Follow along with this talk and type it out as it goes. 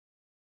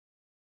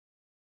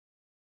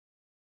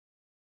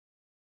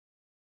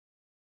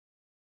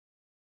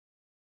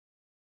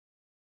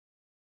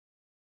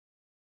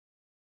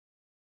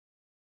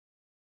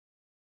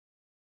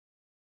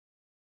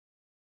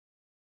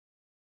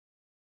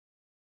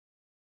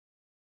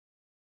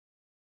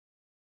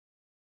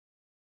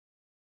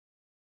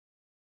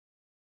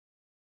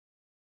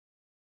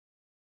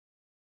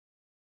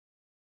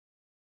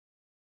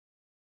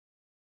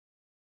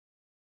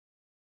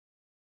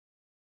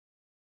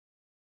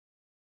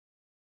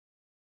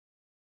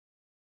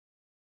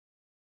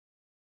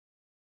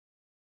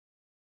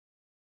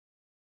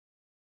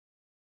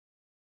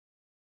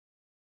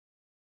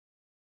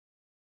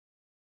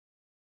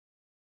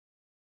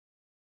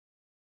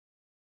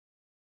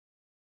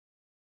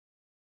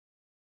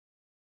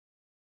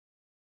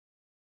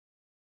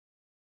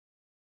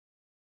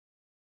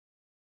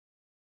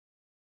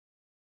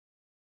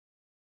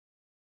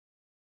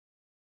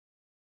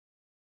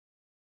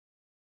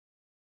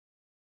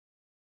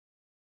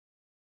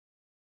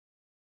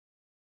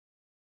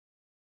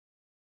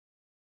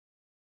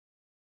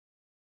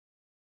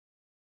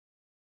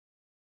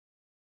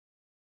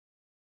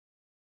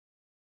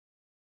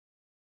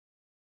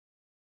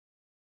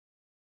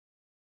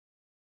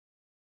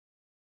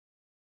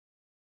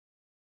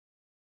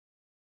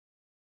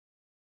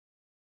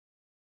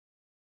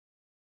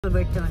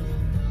SilverTon.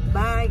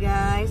 Bye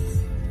guys.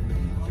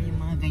 O yung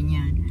mga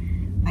ganyan.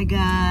 Hi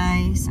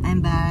guys,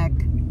 I'm back.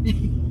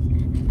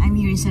 I'm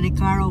here inside the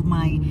car of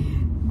my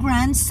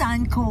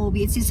grandson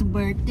Kobe. It's his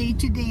birthday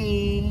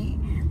today.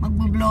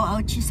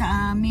 Magbo-blow out siya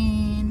sa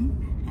amin.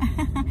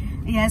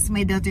 Yes,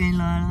 my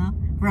daughter-in-law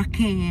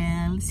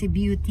Raquel, si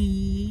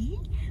Beauty.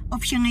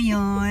 Off siya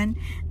ngayon.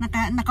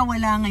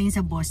 Nakawala ngayon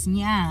sa boss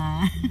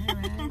niya.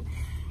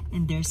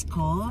 And there's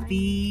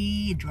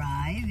Kobe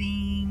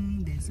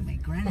driving. There's my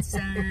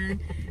grandson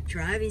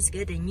driving. He's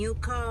got a new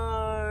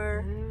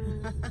car.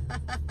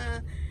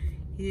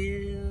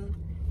 Yeah.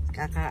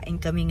 Kakain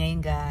kami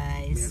ngayon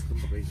guys.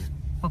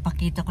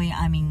 Papakita ko yung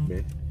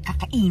aming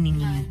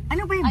kakainin niya.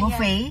 Ano ba yung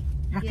buffet?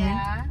 Raquel?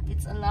 Yeah,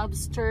 it's a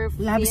lobster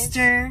fish.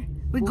 Lobster.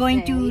 We're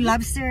going to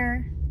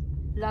lobster.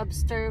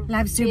 Lobster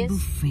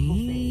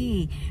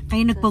buffet.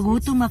 Kaya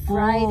nagpagutom ako.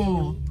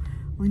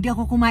 Hindi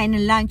ako kumain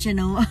ng lunch,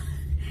 ano?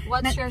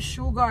 What's your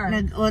sugar?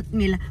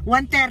 Nag-oatmeal.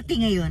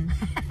 1:30 ngayon.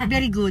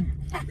 Very good.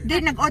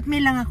 Then,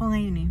 nag-oatmeal lang ako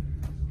ngayon eh.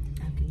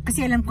 Okay.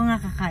 Kasi alam ko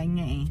nga kakain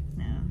nga eh.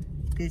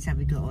 Kaya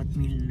sabi ko,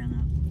 oatmeal lang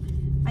ako.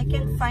 I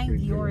can find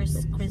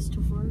yours,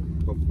 Christopher.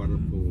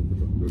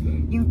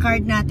 Yung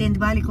card natin,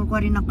 diba?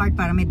 Kukuha rin ng card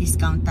para may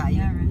discount tayo.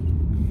 Yeah, right.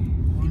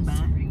 Diba?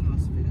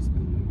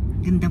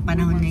 Gandang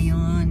panahon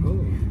ngayon.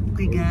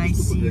 Okay guys,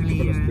 see you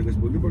later.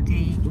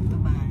 Okay,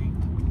 bye-bye.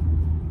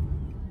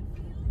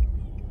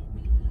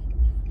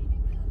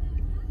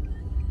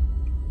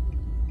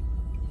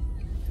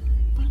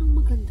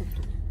 Maganda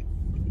to.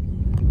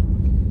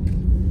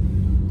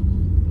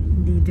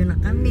 Dito na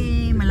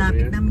kami.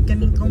 Malapit namin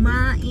kaming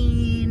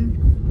kumain.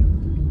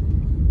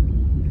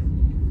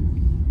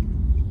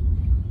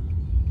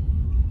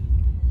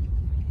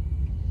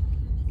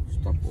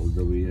 Stop all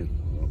the way in.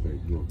 Okay,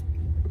 go.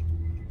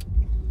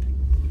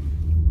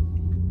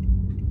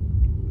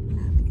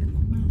 Malapit na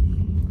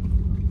kumain.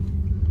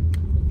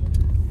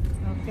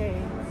 Okay.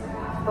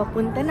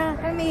 Papunta na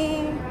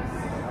kami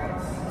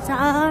sa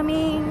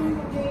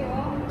aming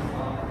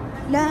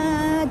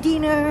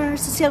dinner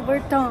sa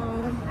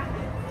SilverTon.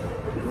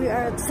 We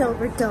are at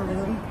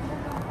SilverTon.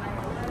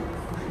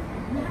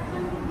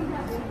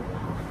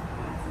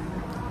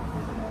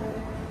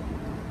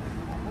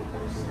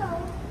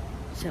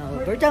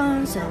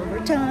 SilverTon.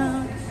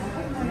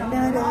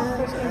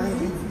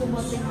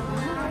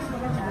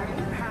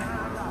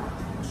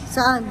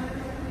 Saan?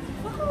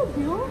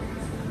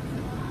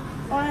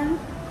 On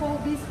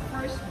Kobe's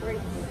first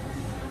birthday.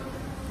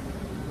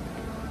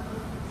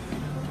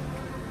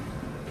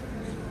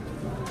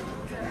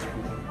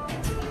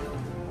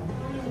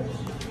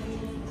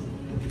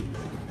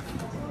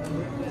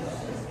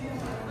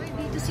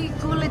 Si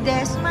Kula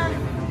Desma.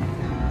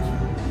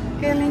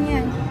 Kailan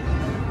yan?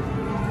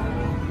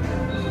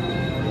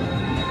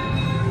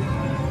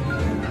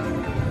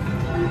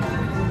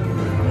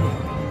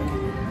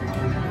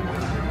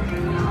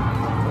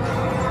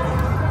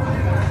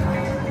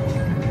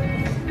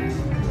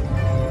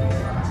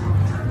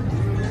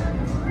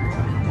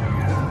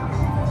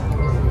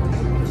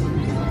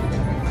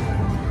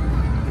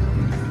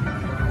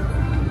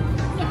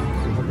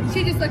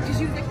 She just looked,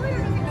 she was like, wait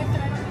a minute.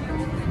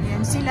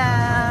 Yan sila.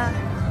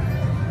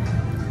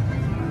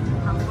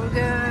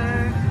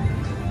 Hamburger.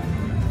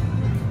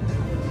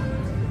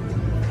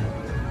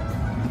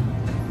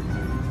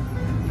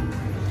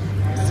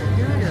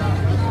 Saludo.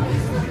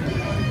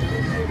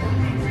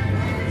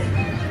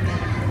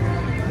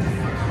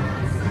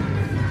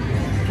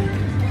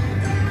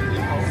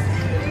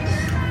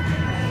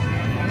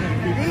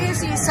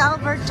 This is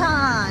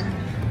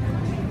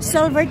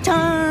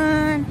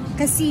SilverTon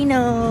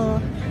Casino.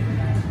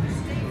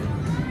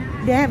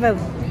 They have a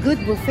good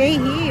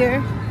buffet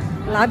here.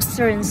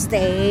 Lobster and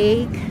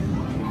steak.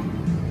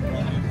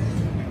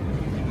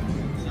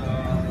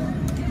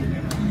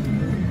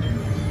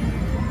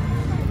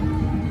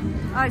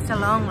 Oh, it's a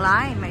long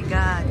line, my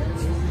God.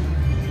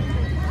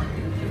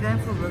 We're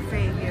going for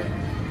buffet here.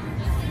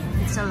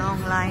 It's a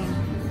long line.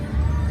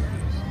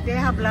 They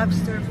have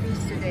lobster fish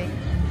today.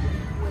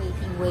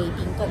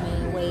 Waiting.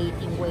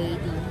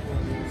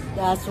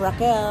 That's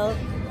Raquel.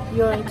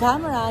 You're on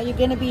camera. You're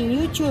gonna be in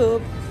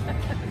YouTube.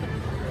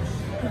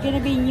 You're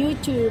gonna be in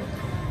YouTube.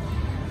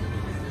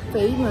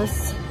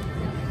 Famous.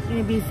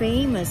 You're gonna be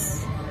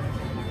famous.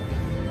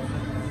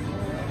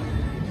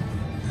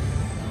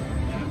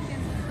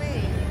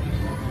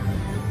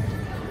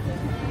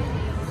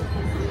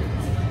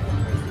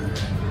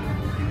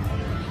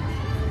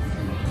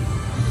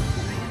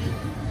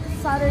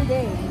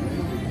 Saturday.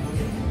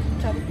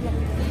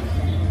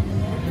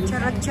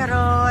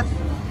 Charot.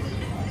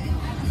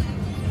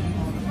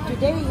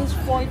 Today is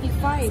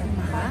 45.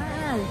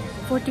 Mahal.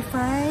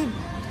 45.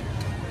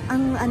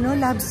 Ang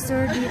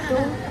lobster dito.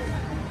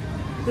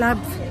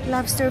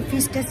 Lobster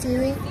fish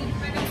kasi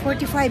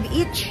 45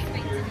 each.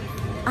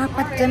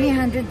 Apat kami,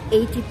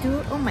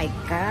 182. Oh my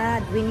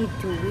God, we need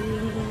to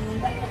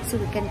win so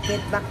we can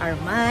get back our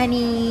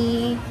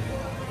money.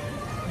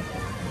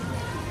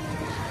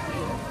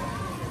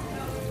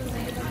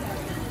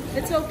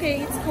 It's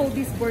okay, it's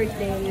Kobe's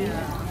birthday.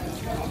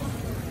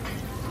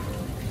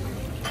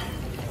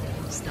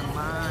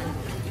 naman.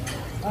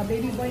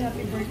 Baby boy,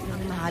 happy birthday.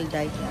 Ang mahal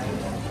dahil.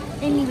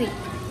 Anyway,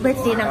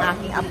 birthday ng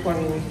aking apo.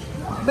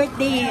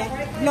 Birthday,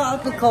 blow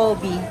out ni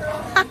Kobe.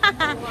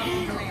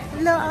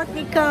 Blow out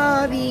ni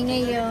Kobe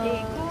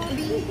ngayon.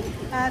 Kobe,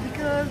 happy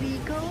Kobe,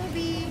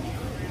 Kobe.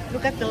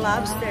 Look at the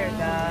lobster,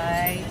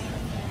 guys.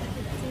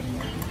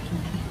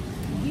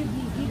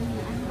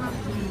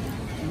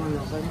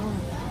 Malaki mo.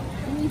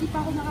 Kung hindi pa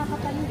ako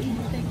nakakatayo,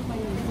 ibutay ko pa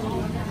yun.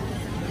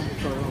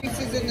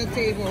 Pieces on the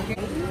table, okay?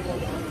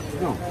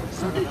 No.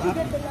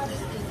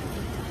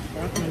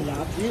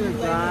 Lobster,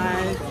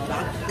 guys.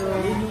 Lobster.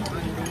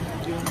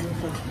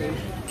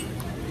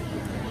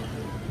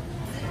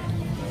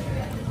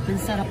 Ang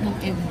sarap ng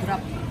egg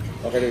drop.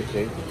 Okay, let's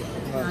say.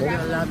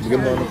 Lobster.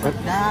 Bigyan mo ako ng cut.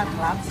 That,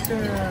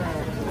 lobster.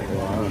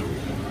 Wow.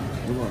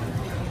 Diba?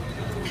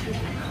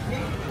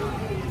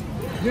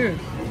 Here.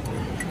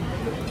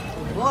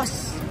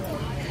 Ubos.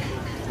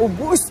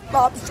 Ubos,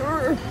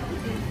 lobster.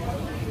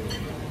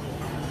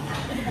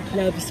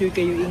 Lobster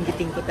kayo,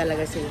 inggitin ko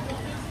talaga sila.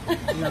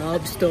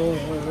 Lobster.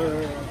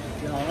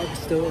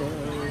 Lobster.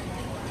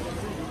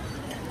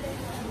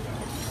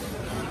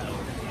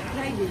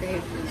 Try it, eh.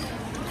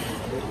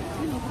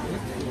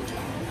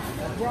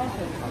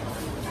 Broccoli.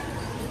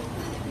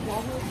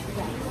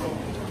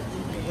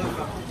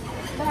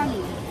 Marami.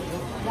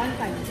 One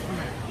time.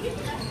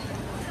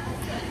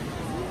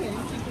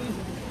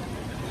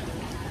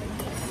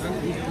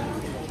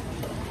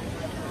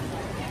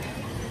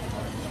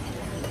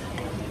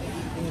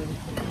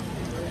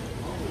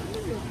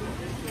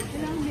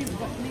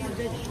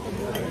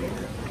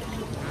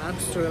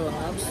 Lobster,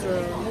 lobster.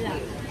 Wala.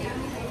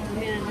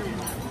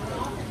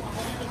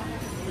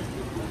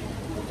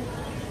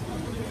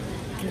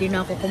 Hindi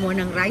na ako kumuha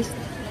ng rice.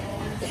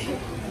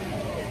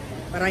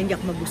 Para hindi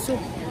ako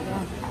mabusog.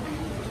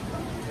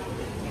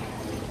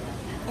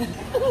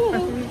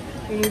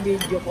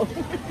 Ini-video ko.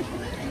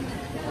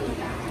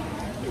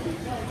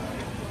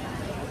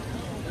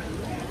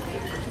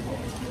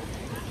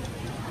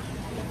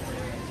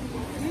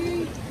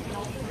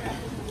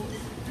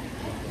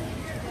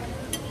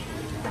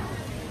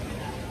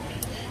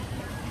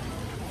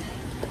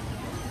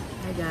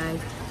 Hi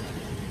guys.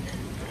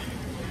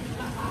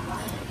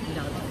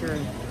 Lobster.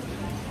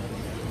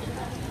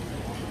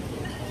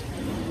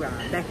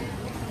 Grabe.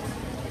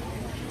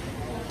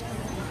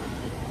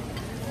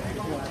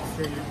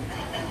 Lobster na.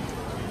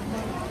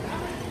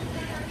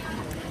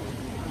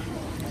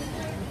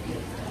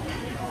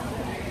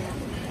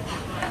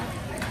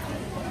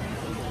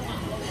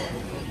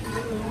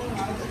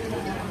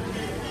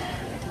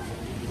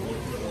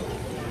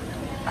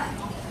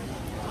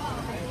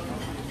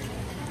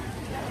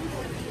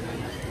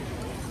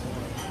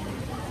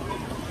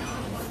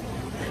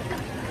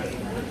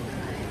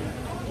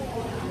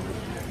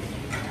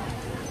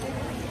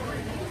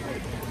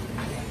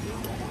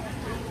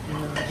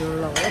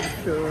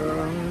 Lobster,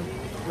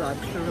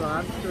 lobster,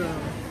 lobster.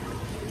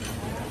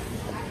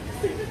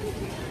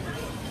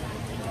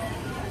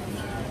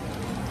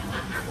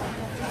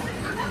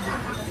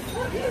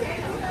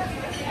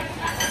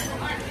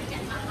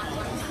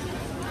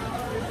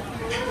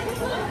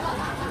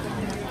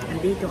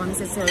 Nandito kami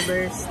sa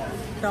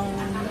SilverTon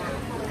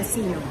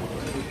Casino.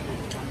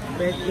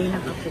 Birthday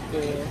ng apo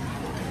ko.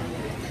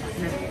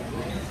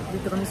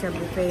 Dito kami sa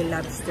buffet,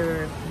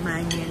 lobster,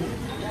 manian,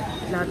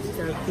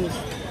 lobster fish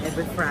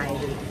every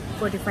Friday.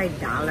 $45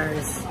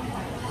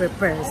 per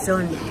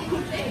person.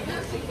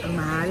 Ang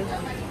mahal.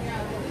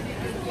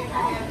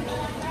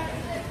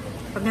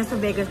 Pag nasa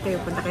Vegas kayo,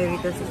 punta kayo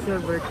rito sa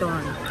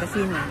SilverTon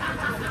Casino.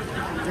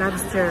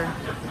 Lobster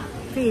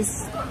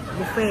fish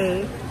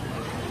buffet.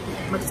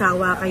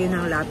 Magsawa kayo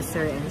ng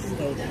lobster and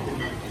steak.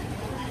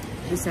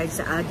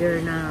 Besides sa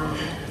other na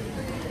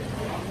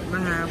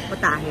mga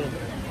putahe.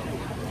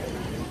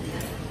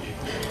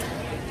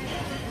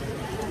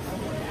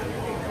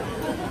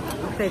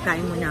 Okay,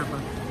 kain muna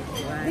ako.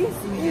 This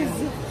is...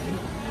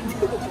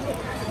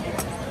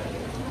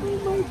 Oh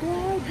my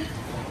God.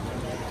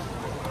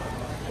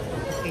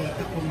 Okay,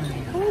 ako muna.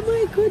 Oh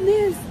my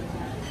goodness.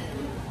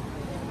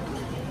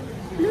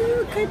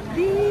 Look at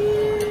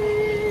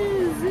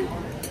this.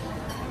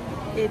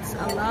 It's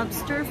a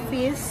lobster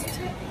feast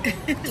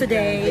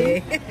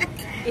today.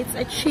 It's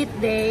a cheat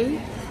day.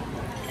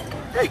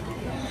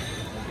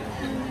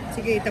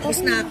 Sige, tapos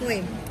na ako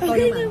eh.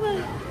 Okay naman.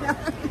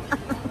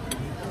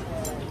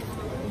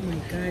 Oh my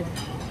God.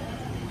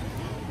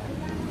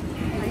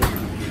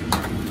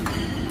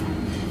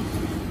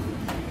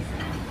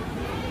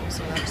 It's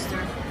a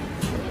lobster.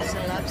 It's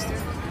a lobster.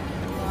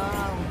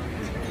 Wow.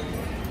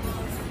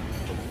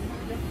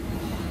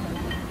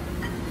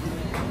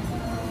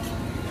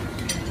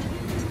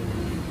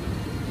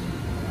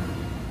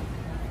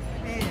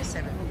 Eh,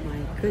 sarap. Oh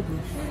my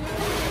goodness.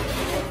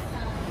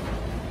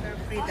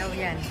 Free daw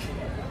yan.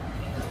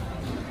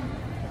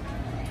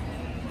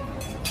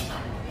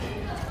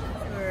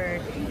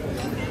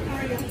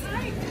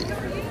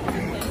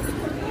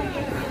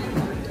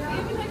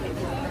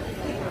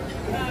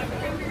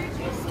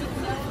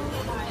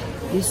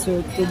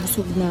 Dessert ko,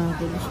 busog na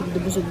ako.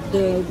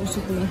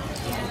 Busog na.